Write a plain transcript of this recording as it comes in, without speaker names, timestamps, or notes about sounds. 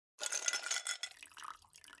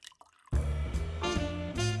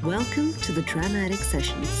Welcome to the Dramatic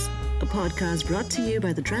Sessions, a podcast brought to you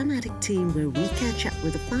by the Dramatic team where we catch up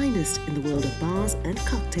with the finest in the world of bars and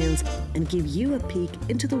cocktails and give you a peek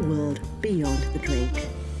into the world beyond the drink.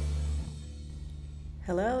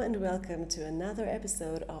 Hello and welcome to another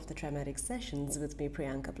episode of the Dramatic Sessions with me,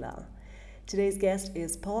 Priyanka Blah. Today's guest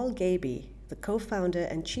is Paul Gabie, the co-founder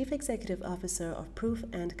and chief executive officer of Proof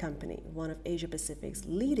 & Company, one of Asia Pacific's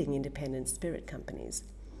leading independent spirit companies.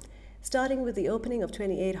 Starting with the opening of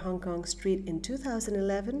 28 Hong Kong Street in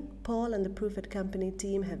 2011, Paul and the Proof & Company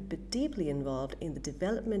team have been deeply involved in the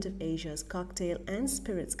development of Asia's cocktail and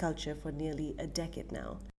spirits culture for nearly a decade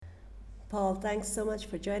now. Paul, thanks so much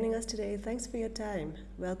for joining us today. Thanks for your time.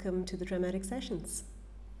 Welcome to the Dramatic Sessions.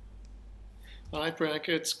 Hi, Priyanka.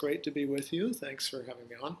 It's great to be with you. Thanks for having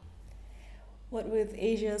me on. What with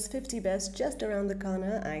Asia's 50 Best just around the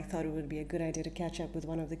corner, I thought it would be a good idea to catch up with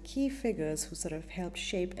one of the key figures who sort of helped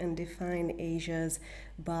shape and define Asia's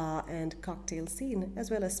bar and cocktail scene, as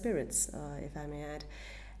well as spirits, if I may add.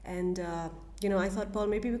 And, I thought, Paul,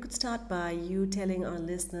 maybe we could start by you telling our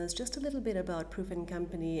listeners just a little bit about Proof &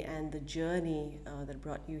 Company and the journey that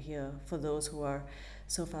brought you here for those who are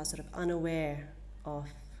so far sort of unaware of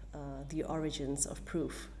the origins of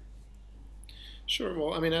Proof. Sure.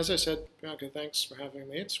 Well, as I said, Priyanka, thanks for having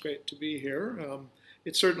me. It's great to be here.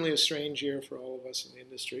 It's certainly a strange year for all of us in the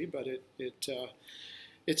industry, but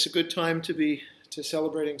it's a good time to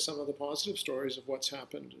celebrating some of the positive stories of what's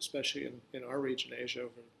happened, especially in our region, Asia,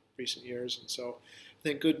 over recent years. And so I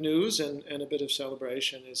think good news and a bit of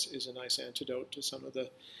celebration is a nice antidote to some of the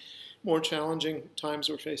more challenging times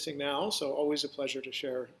we're facing now. So always a pleasure to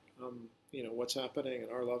share, what's happening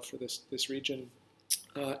and our love for this region.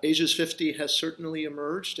 Asia's 50 has certainly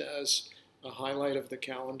emerged as a highlight of the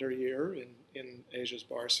calendar year in Asia's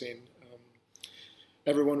bar scene.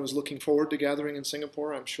 Everyone was looking forward to gathering in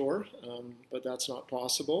Singapore, I'm sure, but that's not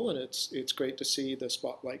possible, and it's great to see the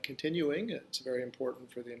spotlight continuing. It's very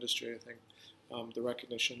important for the industry, I think, the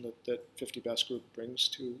recognition that 50 Best Group brings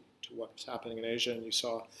to what's happening in Asia. And you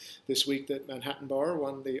saw this week that Manhattan Bar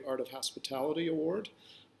won the Art of Hospitality Award.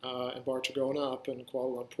 And Bar Trigona up in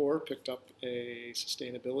Kuala Lumpur picked up a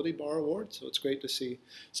Sustainability Bar Award. So it's great to see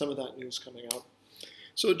some of that news coming out.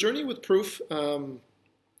 So the journey with Proof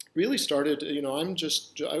really started,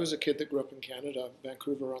 I was a kid that grew up in Canada,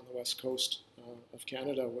 Vancouver on the west coast of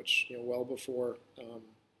Canada, which, well before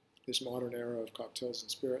this modern era of cocktails and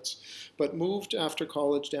spirits, but moved after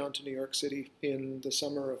college down to New York City in the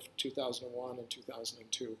summer of 2001 and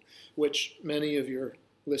 2002, which many of your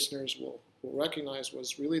listeners will recognize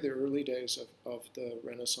was really the early days of the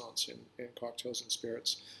Renaissance in cocktails and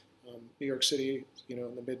spirits. New York City,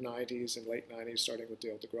 in the mid-'90s and late '90s, starting with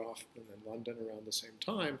Dale DeGroff, and then London around the same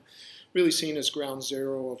time, really seen as ground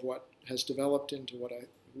zero of what has developed into what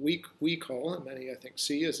we call, and many I think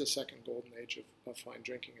see, as a second golden age of fine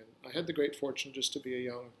drinking. And I had the great fortune just to be a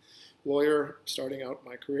young lawyer starting out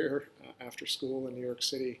my career after school in New York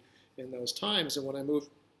City in those times. And when I moved,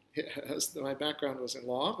 my background was in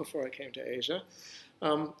law before I came to Asia.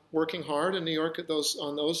 Working hard in New York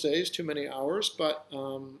on those days, too many hours, but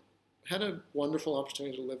had a wonderful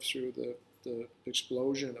opportunity to live through the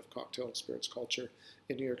explosion of cocktail and spirits culture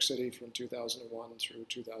in New York City from 2001 through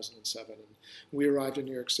 2007. And we arrived in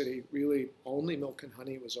New York City, really only Milk and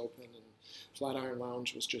Honey was open, and Flatiron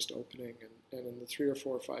Lounge was just opening. And in the 3 or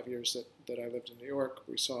 4 or 5 years that I lived in New York,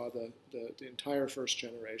 we saw the entire first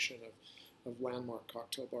generation of landmark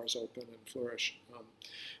cocktail bars open and flourish.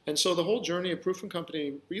 And so the whole journey of Proof &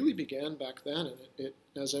 Company really began back then. And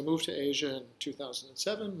as I moved to Asia in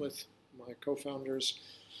 2007 with my co-founders,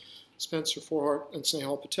 Spencer Forhart and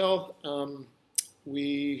Snehal Patel,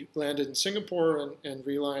 we landed in Singapore and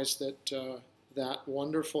realized that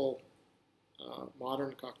wonderful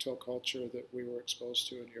modern cocktail culture that we were exposed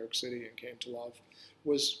to in New York City and came to love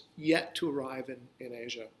was yet to arrive in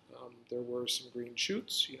Asia. There were some green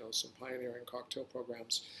shoots, some pioneering cocktail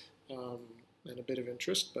programs, and a bit of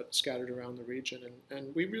interest, but scattered around the region.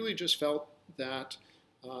 And we really just felt that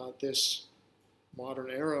this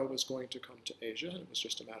modern era was going to come to Asia, and it was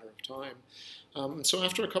just a matter of time. And so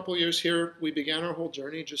after a couple of years here, we began our whole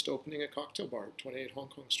journey just opening a cocktail bar at 28 Hong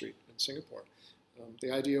Kong Street in Singapore.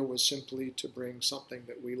 The idea was simply to bring something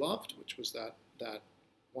that we loved, which was that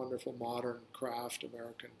wonderful modern craft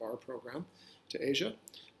American bar program, to Asia.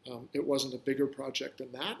 It wasn't a bigger project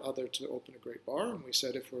than that, other to open a great bar. And we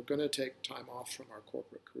said, if we're going to take time off from our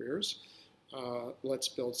corporate careers, let's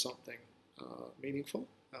build something meaningful.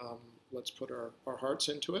 Let's put our hearts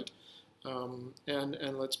into it.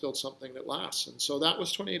 And let's build something that lasts. And so that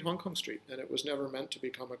was 28 Hong Kong Street. And it was never meant to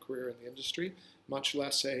become a career in the industry, much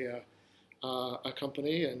less a a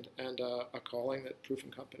company and a calling that Proof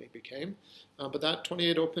and Company became. But that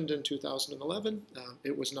 28 opened in 2011.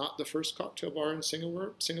 It was not the first cocktail bar in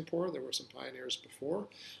Singapore. There were some pioneers before,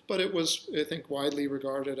 but it was, I think, widely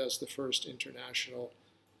regarded as the first international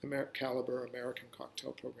caliber American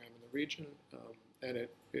cocktail program in the region, and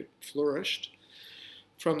it flourished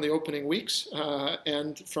from the opening weeks,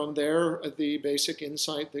 and from there, the basic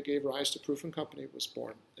insight that gave rise to Proof and Company was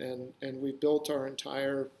born, and we built our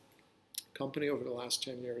entire company over the last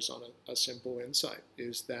 10 years on a simple insight,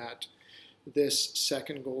 is that this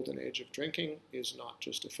second golden age of drinking is not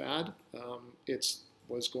just a fad. It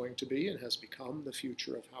was going to be and has become the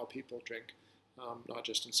future of how people drink, not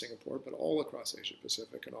just in Singapore, but all across Asia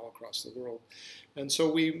Pacific and all across the world. And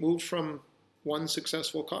so we moved from one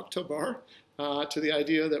successful cocktail bar to the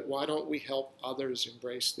idea that why don't we help others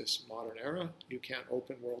embrace this modern era? You can't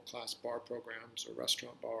open world-class bar programs or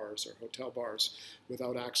restaurant bars or hotel bars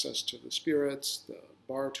without access to the spirits, the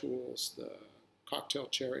bar tools, the cocktail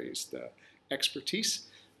cherries, the expertise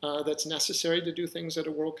that's necessary to do things at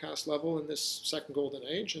a world-class level in this second golden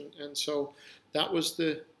age. And so that was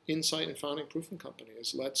the insight in founding Proof and Company,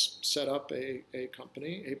 is let's set up a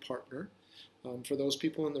company, a partner, for those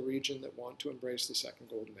people in the region that want to embrace the second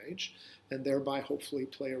golden age, and thereby hopefully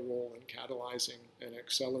play a role in catalyzing and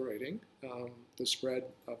accelerating the spread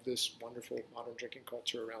of this wonderful modern drinking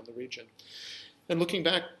culture around the region. And looking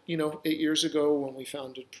back, 8 years ago when we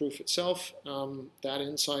founded Proof itself, that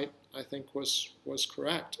insight, I think, was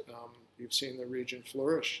correct. You've seen the region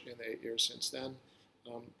flourish in the 8 years since then.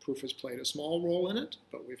 Proof has played a small role in it,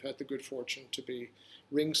 but we've had the good fortune to be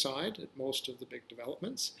ringside at most of the big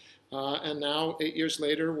developments. And now, 8 years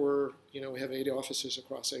later, we have 80 offices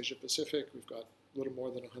across Asia Pacific. We've got a little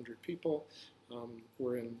more than 100 people.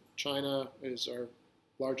 We're in China, is our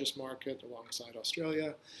largest market, alongside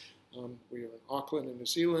Australia. We are in Auckland in New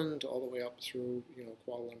Zealand, all the way up through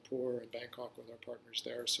Kuala Lumpur and Bangkok with our partners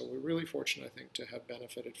there. So we're really fortunate, I think, to have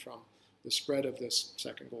benefited from the spread of this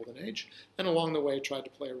second golden age, and along the way tried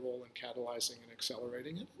to play a role in catalyzing and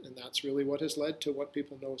accelerating it. And that's really what has led to what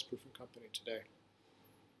people know as Proof and Company today.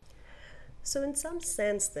 So in some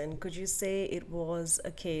sense then, could you say it was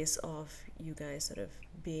a case of you guys sort of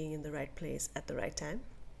being in the right place at the right time?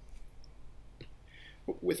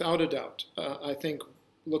 Without a doubt. I think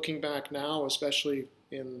looking back now, especially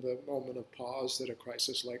in the moment of pause that a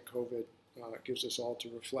crisis like COVID gives us all to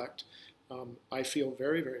reflect, I feel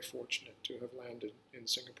very, very fortunate to have landed in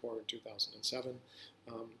Singapore in 2007.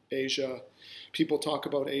 Asia, people talk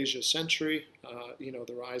about Asia's century,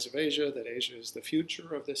 the rise of Asia, that Asia is the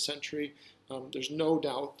future of this century. There's no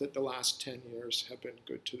doubt that the last 10 years have been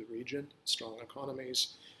good to the region. Strong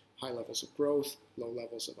economies, high levels of growth, low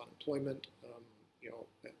levels of unemployment,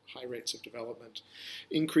 high rates of development,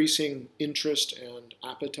 increasing interest and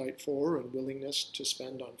appetite for and willingness to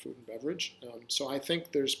spend on food and beverage. So I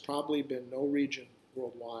think there's probably been no region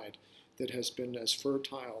worldwide that has been as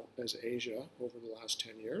fertile as Asia over the last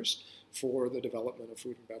 10 years for the development of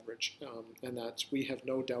food and beverage. And we have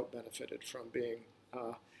no doubt benefited from being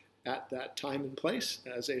at that time and place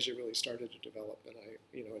as Asia really started to develop. And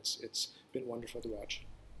it's been wonderful to watch.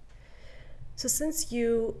 So since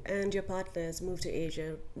you and your partners moved to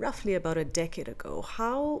Asia roughly about a decade ago,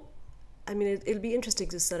 it'll be interesting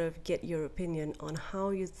to sort of get your opinion on how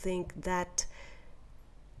you think that,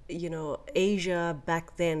 Asia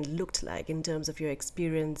back then looked like in terms of your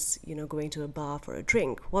experience, going to a bar for a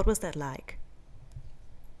drink. What was that like?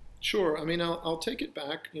 Sure. I'll take it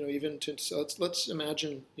back, even to, so let's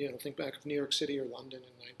imagine, think back of New York City or London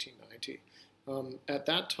in 1990. At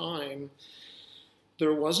that time,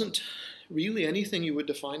 there wasn't really anything you would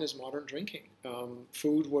define as modern drinking.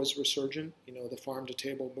 Food was resurgent. The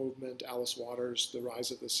farm-to-table movement, Alice Waters, the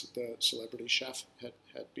rise of the celebrity chef had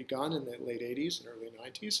begun in the late 80s and early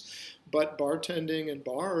 90s. But bartending and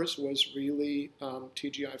bars was really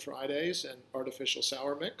TGI Fridays and artificial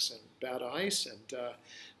sour mix and bad ice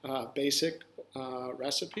and basic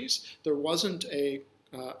recipes. There wasn't a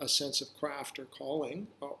sense of craft or calling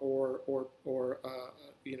or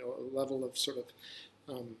a level of sort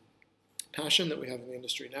of passion that we have in the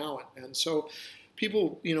industry now. And so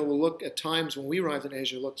people, will look at times when we arrived in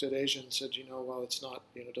Asia, looked at Asia and said, well, it's not,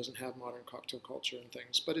 doesn't have modern cocktail culture and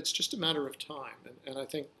things, but it's just a matter of time. And I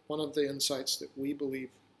think one of the insights that we believe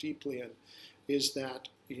deeply in is that,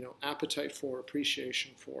 appetite for,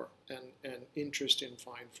 appreciation for, and interest in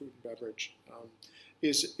fine food and beverage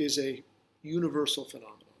is a universal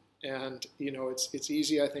phenomenon. And, it's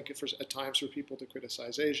easy, I think, at times for people to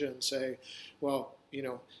criticize Asia and say, well,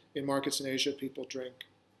 in markets in Asia, people drink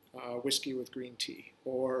whiskey with green tea,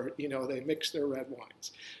 or, they mix their red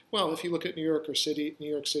wines. Well, if you look at New York City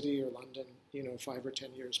or London, 5 or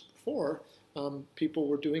 10 years before, people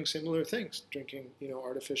were doing similar things, drinking,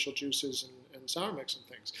 artificial juices and sour mix and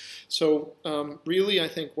things. So really, I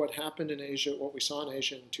think what happened in Asia, what we saw in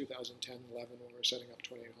Asia in 2010, 11, when we were setting up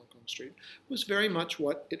 28 Hong Kong Street, was very much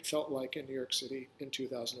what it felt like in New York City in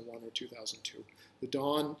 2001 or 2002. The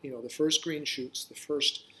dawn, the first green shoots, the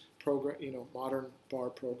first program, modern bar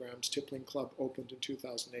programs. Tippling Club opened in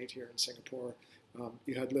 2008 here in Singapore.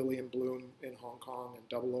 You had Lily and Bloom in Hong Kong and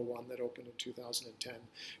 001 that opened in 2010.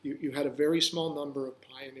 You had a very small number of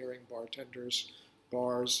pioneering bartenders,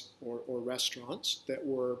 bars, or restaurants that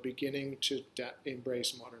were beginning to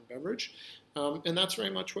embrace modern beverage. And that's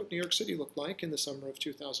very much what New York City looked like in the summer of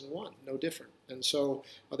 2001, no different. And so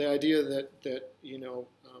the idea that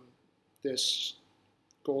this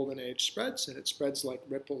golden age spreads, and it spreads like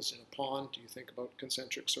ripples in a pond. You think about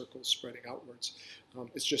concentric circles spreading outwards.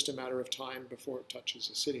 It's just a matter of time before it touches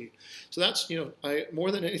a city. So that's,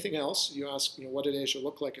 more than anything else, you ask, what did Asia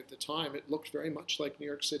look like at the time? It looked very much like New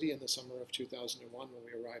York City in the summer of 2001 when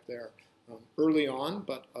we arrived there. Early on,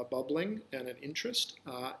 but a bubbling and an interest,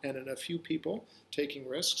 and in a few people taking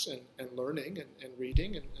risks and learning and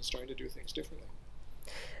reading and starting to do things differently.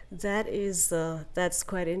 That's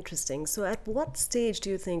quite interesting. So at what stage do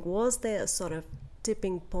you think, was there a sort of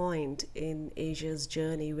tipping point in Asia's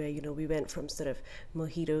journey where, we went from sort of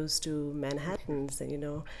mojitos to Manhattans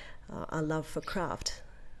and, our love for craft?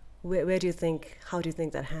 How do you think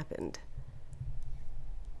that happened?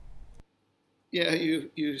 Yeah,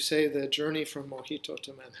 you say the journey from Mojito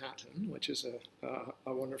to Manhattan, which is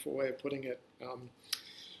a wonderful way of putting it.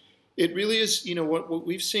 It really is, what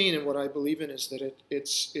we've seen and what I believe in is that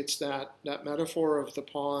it's that metaphor of the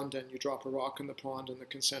pond, and you drop a rock in the pond and the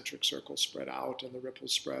concentric circles spread out and the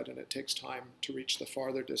ripples spread, and it takes time to reach the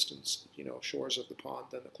farther distance, shores of the pond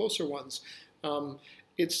than the closer ones.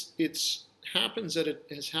 It has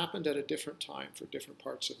happened at a different time for different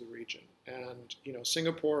parts of the region. And,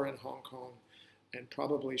 Singapore and Hong Kong and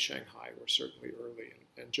probably Shanghai were certainly early.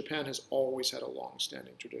 And Japan has always had a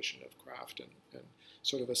long-standing tradition of craft and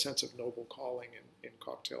sort of a sense of noble calling in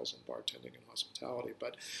cocktails and bartending and hospitality.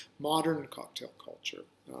 But modern cocktail culture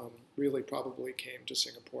really probably came to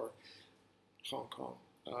Singapore, Hong Kong,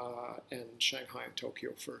 and Shanghai and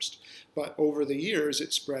Tokyo first. But over the years,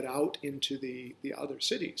 it spread out into the other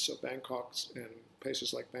cities. So Bangkok and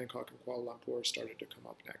places like Bangkok and Kuala Lumpur started to come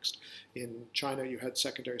up next. In China, you had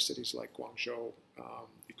secondary cities like Guangzhou.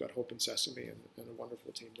 You've got Hope and Sesame and a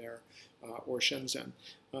wonderful team there. Or Shenzhen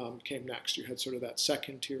came next. You had sort of that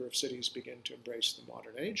second tier of cities begin to embrace the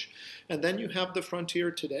modern age. And then you have the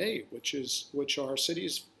frontier today, which are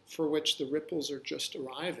cities for which the ripples are just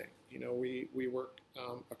arriving. We work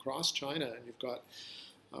across China, and you've got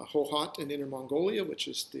Hohhot in Inner Mongolia, which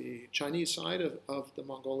is the Chinese side of the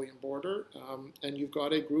Mongolian border, and you've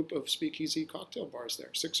got a group of speakeasy cocktail bars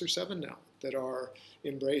there, 6 or 7 now, that are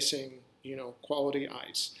embracing, quality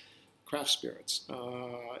ice, craft spirits,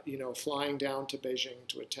 flying down to Beijing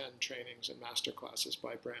to attend trainings and master classes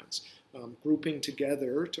by brands, grouping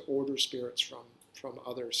together to order spirits from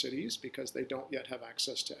other cities because they don't yet have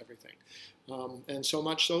access to everything. And so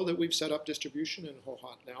much so that we've set up distribution in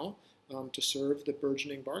Hohhot now to serve the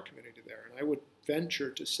burgeoning bar community there. And I would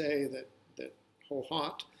venture to say that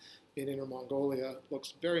Hohhot in Inner Mongolia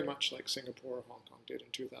looks very much like Singapore or Hong Kong did in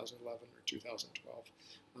 2011 or 2012.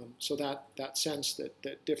 So that sense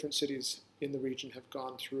that different cities in the region have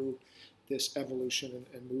gone through this evolution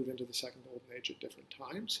and move into the second golden age at different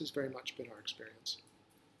times has very much been our experience.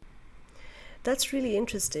 That's really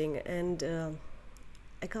interesting, and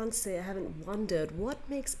I can't say I haven't wondered what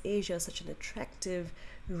makes Asia such an attractive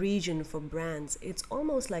region for brands. It's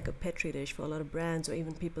almost like a petri dish for a lot of brands or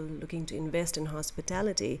even people looking to invest in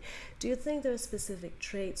hospitality. Do you think there are specific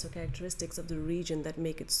traits or characteristics of the region that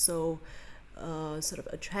make it so sort of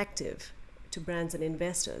attractive to brands and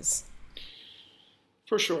investors?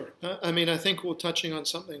 For sure. I think we're touching on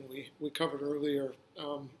something we covered earlier.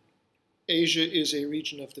 Asia is a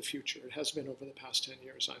region of the future. It has been over the past 10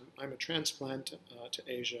 years. I'm a transplant to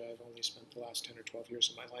Asia. I've only spent the last 10 or 12 years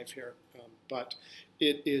of my life here. But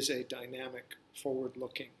it is a dynamic,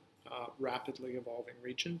 forward-looking, rapidly evolving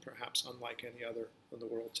region, perhaps unlike any other in the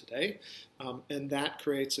world today. And that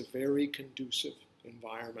creates a very conducive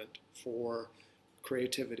environment for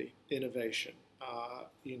creativity, innovation,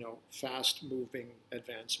 fast-moving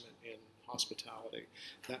advancement in hospitality.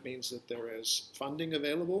 That means that there is funding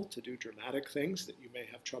available to do dramatic things that you may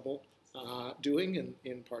have trouble doing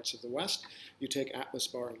in parts of the West. You take Atlas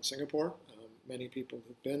Bar in Singapore. Many people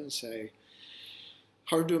who've been say,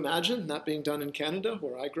 hard to imagine that being done in Canada,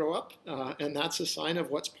 where I grow up, and that's a sign of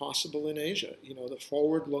what's possible in Asia. The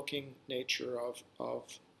forward-looking nature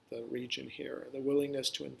of the region here. The willingness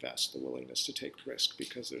to invest, the willingness to take risk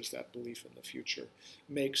because there's that belief in the future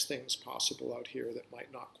makes things possible out here that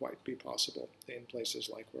might not quite be possible in places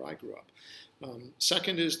like where I grew up.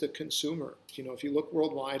 Second is the consumer. If you look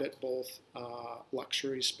worldwide at both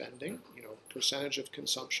luxury spending, percentage of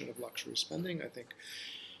consumption of luxury spending, I think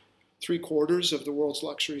 3/4 of the world's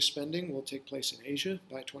luxury spending will take place in Asia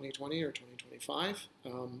by 2020 or 2025.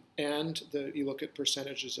 And you look at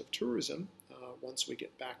percentages of tourism once we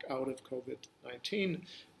get back out of COVID-19,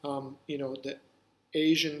 the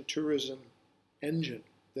Asian tourism engine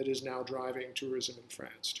that is now driving tourism in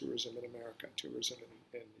France, tourism in America, tourism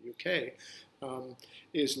in the UK,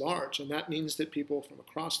 is large. And that means that people from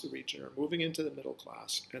across the region are moving into the middle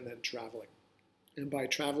class and then traveling. And by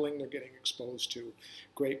traveling, they're getting exposed to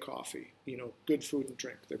great coffee, good food and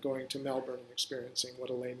drink. They're going to Melbourne and experiencing what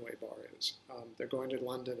a laneway bar is. They're going to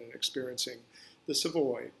London and experiencing the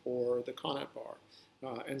Savoy or the Connaught Bar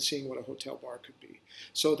and seeing what a hotel bar could be.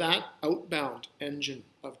 So that outbound engine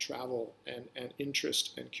of travel and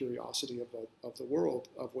interest and curiosity of the world,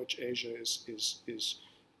 of which Asia is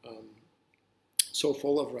so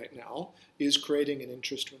full of right now, is creating an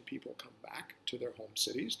interest when people come back to their home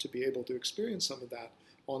cities to be able to experience some of that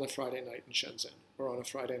on a Friday night in Shenzhen, or on a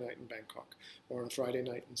Friday night in Bangkok, or on a Friday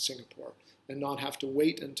night in Singapore, and not have to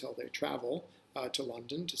wait until they travel to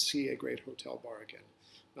London to see a great hotel bar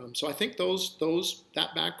again. So I think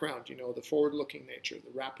that background, the forward-looking nature,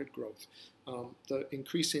 the rapid growth, the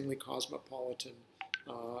increasingly cosmopolitan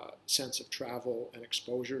sense of travel and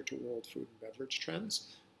exposure to world food and beverage trends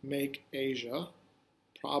make Asia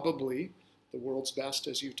probably the world's best,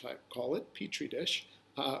 as you call it, petri dish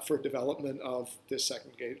for development of this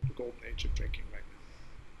second golden age of drinking right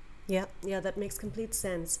now. Yeah, that makes complete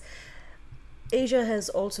sense. Asia has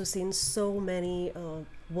also seen so many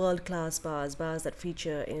world-class bars that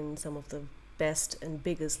feature in some of the best and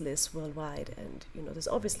biggest lists worldwide. And, there's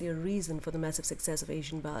obviously a reason for the massive success of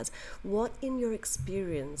Asian bars. What, in your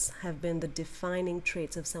experience, have been the defining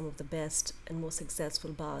traits of some of the best and most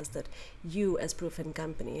successful bars that you, as Proof &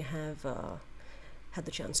 Company, have had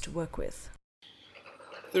the chance to work with?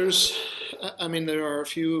 There are a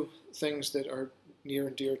few things that are near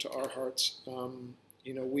and dear to our hearts.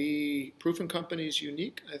 Proof & Company is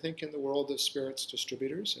unique, I think, in the world of spirits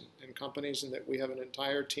distributors and companies, in that we have an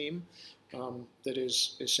entire team that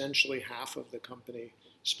is essentially half of the company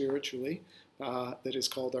spiritually, that is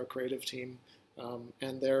called our creative team.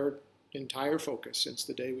 And their entire focus since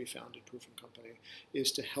the day we founded Proof & Company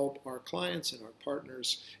is to help our clients and our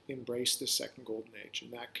partners embrace the second golden age.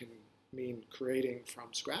 And that can mean creating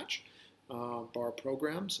from scratch bar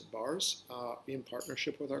programs and bars in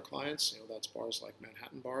partnership with our clients. That's bars like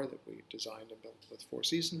Manhattan Bar that we designed and built with Four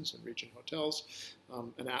Seasons and Regent Hotels,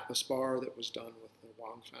 an Atlas Bar that was done with the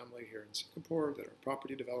Wong family here in Singapore that are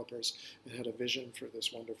property developers and had a vision for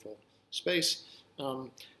this wonderful space.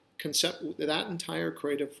 That entire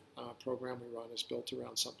creative program we run is built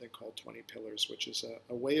around something called 20 Pillars, which is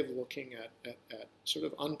a way of looking at sort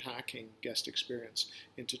of unpacking guest experience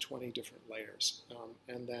into 20 different layers,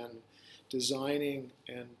 and then designing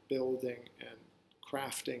and building and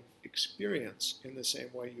crafting experience in the same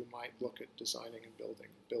way you might look at designing and building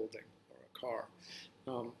a building or a car.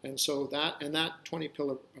 And so that 20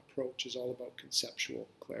 pillar approach is all about conceptual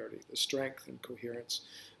clarity, the strength and coherence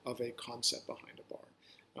of a concept behind a bar.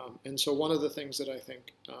 And so one of the things that I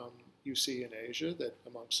think you see in Asia that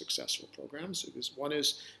among successful programs one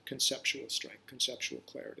is conceptual strength, conceptual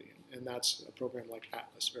clarity. And that's a program like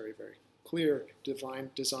Atlas, very, very clear,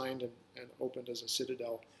 designed and opened as a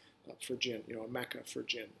citadel for gin, a mecca for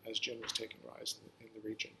gin, as gin was taking rise in the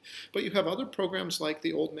region. But you have other programs like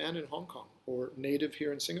the Old Man in Hong Kong or Native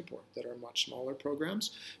here in Singapore that are much smaller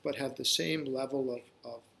programs, but have the same level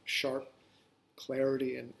of sharp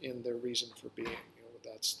clarity in their reason for being.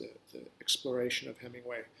 That's the exploration of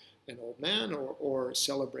Hemingway and Old Man, or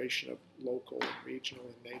celebration of local and regional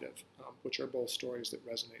and native, which are both stories that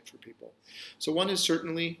resonate for people. So one is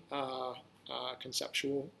certainly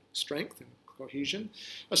conceptual strength and cohesion.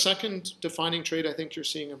 A second defining trait I think you're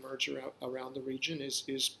seeing emerge around the region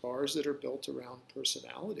is bars that are built around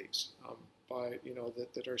personalities,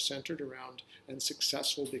 that are centered around and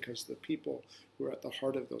successful because the people who are at the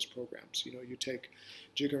heart of those programs. You take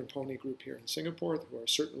Jigger and Pony Group here in Singapore, who are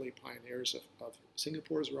certainly pioneers of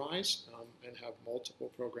Singapore's rise and have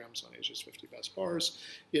multiple programs on Asia's 50 Best Bars.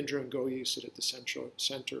 Indra and Goyi sit at the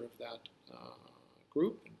center of that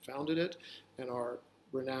group and founded it, and are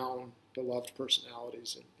renowned, beloved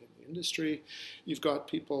personalities in the industry. You've got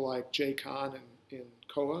people like Jay Khan in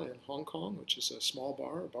Koa in Hong Kong, which is a small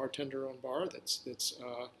bar, a bartender-owned bar that's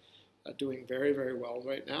doing very, very well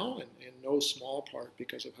right now, and in no small part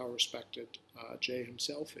because of how respected Jay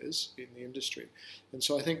himself is in the industry. And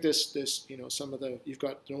so I think this some of the, you've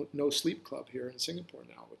got No Sleep Club here in Singapore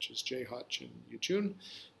now, which is Jay Hutch and Yu Jun,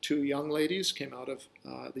 two young ladies came out of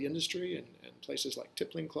the industry and places like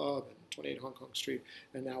Tippling Club and 28 Hong Kong Street,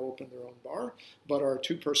 and now open their own bar, but are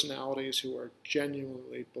two personalities who are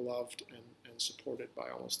genuinely beloved and supported by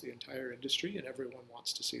almost the entire industry, and everyone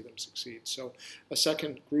wants to see them succeed. So a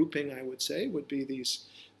second grouping, I would say, would be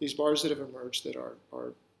these bars that have emerged that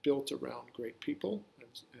are built around great people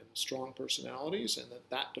and strong personalities, and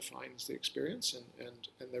that defines the experience,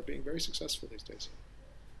 and they're being very successful these days.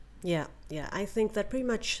 Yeah, I think that pretty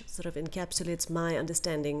much sort of encapsulates my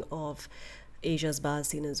understanding of Asia's bar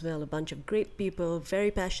scene as well. A bunch of great people,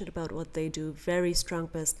 very passionate about what they do, very strong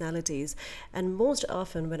personalities. And most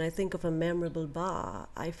often, when I think of a memorable bar,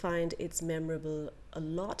 I find it's memorable a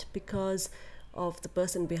lot because of the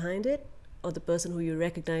person behind it, or the person who you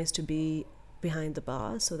recognize to be behind the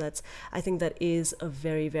bar. So I think that is a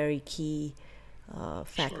very, very key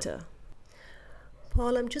factor. Sure.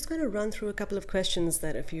 Paul, I'm just going to run through a couple of questions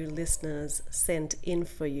that a few listeners sent in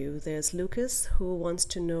for you. There's Lucas, who wants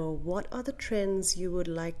to know, what are the trends you would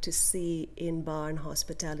like to see in bar and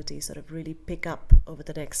hospitality sort of really pick up over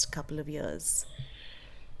the next couple of years?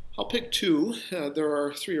 I'll pick two. There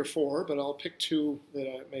are three or four, but I'll pick two that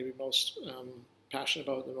I may be most passionate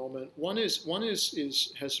about at the moment. One has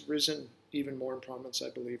risen even more in prominence, I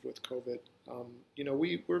believe, with COVID.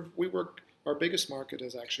 We work. Our biggest market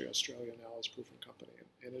is actually Australia now as Proof and Company.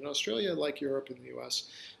 And in Australia, like Europe and the US,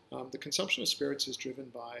 the consumption of spirits is driven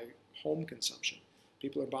by home consumption.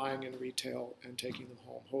 People are buying in retail and taking them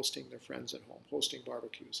home, hosting their friends at home, hosting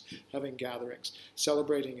barbecues, having gatherings,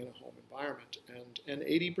 celebrating in a home environment. And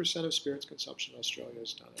 80% of spirits consumption in Australia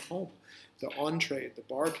is done at home. The on-trade, the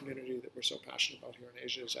bar community that we're so passionate about here in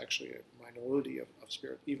Asia is actually a minority of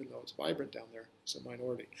spirit, even though it's vibrant down there, it's a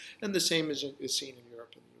minority. And the same is seen in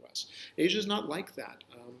Europe and the US. Asia is not like that.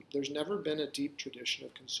 There's never been a deep tradition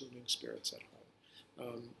of consuming spirits at home.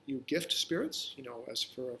 You gift spirits,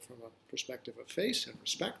 from a perspective of faith and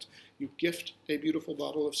respect. You gift a beautiful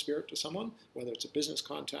bottle of spirit to someone, whether it's a business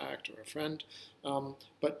contact or a friend.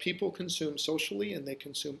 But people consume socially, and they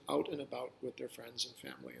consume out and about with their friends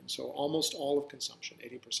and family. And so almost all of consumption,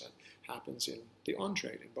 80%, happens in the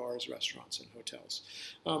on-trade, in bars, restaurants, and hotels.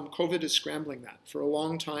 COVID is scrambling that. For a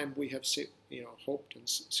long time, we have hoped and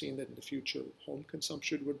seen that in the future, home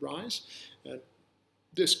consumption would rise.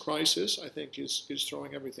 This crisis, I think, is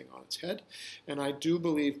throwing everything on its head. And I do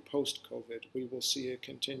believe post-COVID, we will see a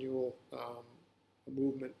continual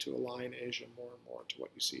movement to align Asia more and more to what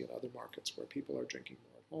you see in other markets, where people are drinking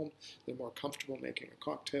more at home. They're more comfortable making a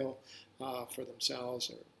cocktail for themselves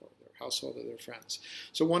or their household or their friends.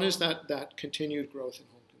 So one is that continued growth in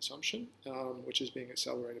home consumption, which is being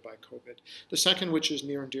accelerated by COVID. The second, which is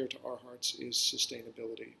near and dear to our hearts, is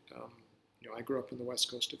sustainability. I grew up in the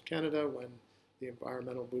west coast of Canada when the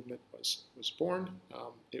environmental movement was born.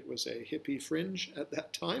 It was a hippie fringe at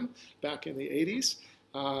that time, back in the 80s.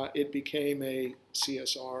 It became a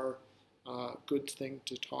CSR good thing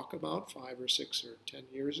to talk about 5 or 6 or 10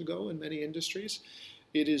 years ago in many industries.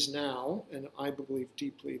 It is now, and I believe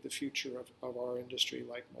deeply, the future of our industry,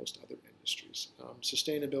 like most other industries.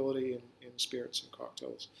 Sustainability in spirits and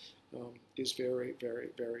cocktails is very, very,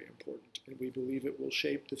 very important. And we believe it will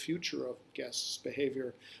shape the future of guests'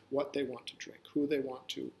 behavior, what they want to drink, who they want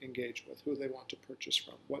to engage with, who they want to purchase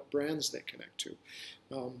from, what brands they connect to.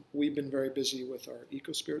 We've been very busy with our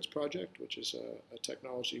EcoSpirits project, which is a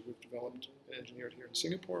technology we've developed and engineered here in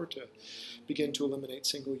Singapore to begin to eliminate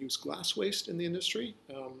single-use glass waste in the industry.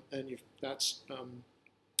 That's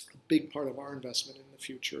a big part of our investment in the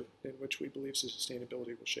future, in which we believe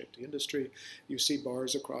sustainability will shape the industry. You see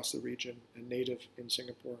bars across the region, and Native in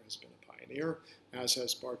Singapore has been a pioneer, as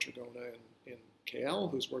has Bar Trigona in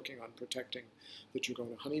KL, who's working on protecting the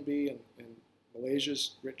Trigona honeybee and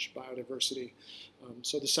Malaysia's rich biodiversity.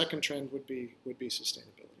 So the second trend would be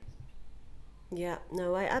sustainability. Yeah,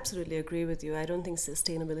 no, I absolutely agree with you. I don't think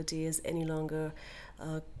sustainability is any longer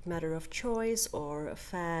a matter of choice or a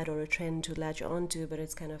fad or a trend to latch onto, but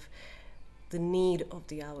it's kind of the need of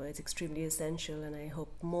the hour. It's extremely essential, and I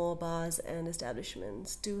hope more bars and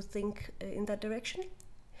establishments do think in that direction.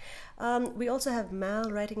 We also have Mal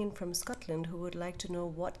writing in from Scotland, who would like to know,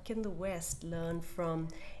 what can the West learn from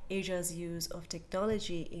Asia's use of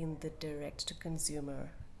technology in the direct-to-consumer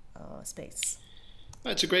space?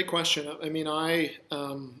 That's a great question. I mean, I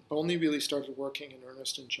only really started working in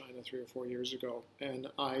earnest in China 3 or 4 years ago, and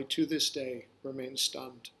I, to this day, remain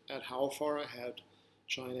stunned at how far ahead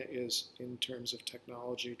China is in terms of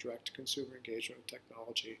technology, direct-to-consumer engagement with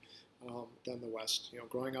technology, than the West.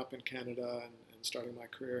 Growing up in Canada and starting my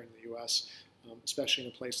career in the U.S., especially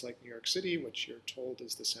in a place like New York City, which you're told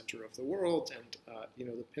is the center of the world and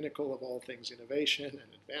the pinnacle of all things innovation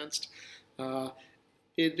and advanced,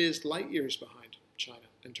 it is light years behind China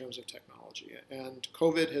in terms of technology. And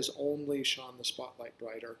COVID has only shone the spotlight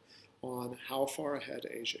brighter on how far ahead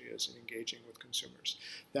Asia is in engaging with consumers.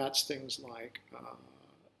 That's things like,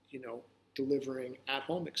 delivering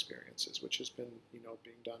at-home experiences, which has been, being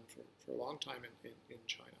done for a long time in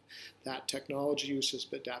China. That technology use has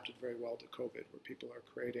adapted very well to COVID, where people are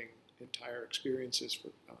creating entire experiences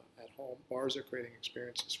at home. Bars are creating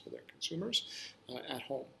experiences for their consumers at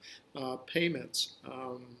home. Payments,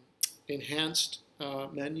 enhanced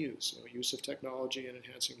menus, use of technology in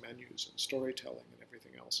enhancing menus and storytelling and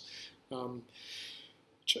everything else.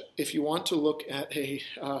 If you want to look at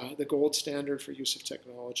the gold standard for use of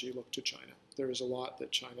technology, look to China. There is a lot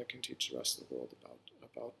that China can teach the rest of the world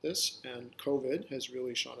about this, and COVID has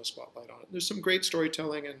really shone a spotlight on it. There's some great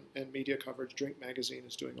storytelling and media coverage. Drink Magazine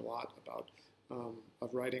is doing a lot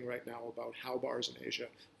of writing right now about how bars in Asia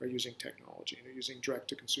are using technology and are using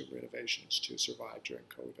direct-to-consumer innovations to survive during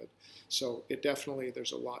COVID. So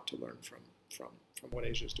there's a lot to learn from what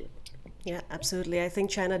Asia is doing with technology. Yeah, absolutely. I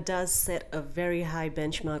think China does set a very high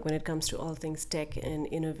benchmark when it comes to all things tech and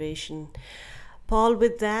innovation. Paul,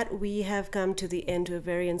 with that, we have come to the end of a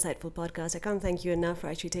very insightful podcast. I can't thank you enough for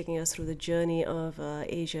actually taking us through the journey of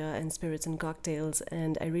Asia and spirits and cocktails,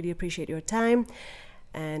 and I really appreciate your time.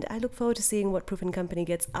 And I look forward to seeing what Proof & Company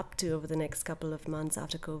gets up to over the next couple of months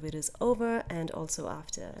after COVID is over and also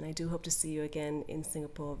after. And I do hope to see you again in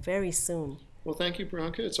Singapore very soon. Well, thank you,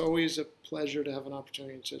 Priyanka. It's always a pleasure to have an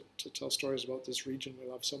opportunity to tell stories about this region we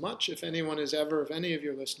love so much. If any of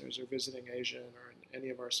your listeners are visiting Asia and are in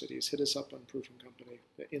any of our cities, hit us up on Proof & Company.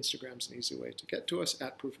 Instagram's an easy way to get to us,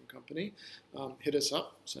 at Proof & Company. Hit us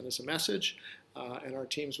up, send us a message, and our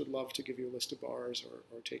teams would love to give you a list of bars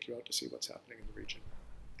or take you out to see what's happening in the region.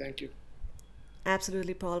 Thank you.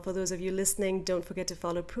 Absolutely, Paul. For those of you listening, don't forget to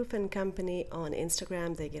follow Proof & Company on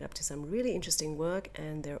Instagram. They get up to some really interesting work,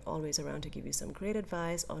 and they're always around to give you some great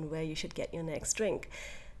advice on where you should get your next drink.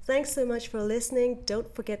 Thanks so much for listening.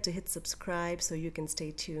 Don't forget to hit subscribe so you can stay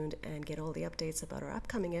tuned and get all the updates about our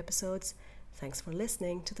upcoming episodes. Thanks for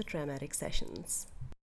listening to the Dramatic Sessions.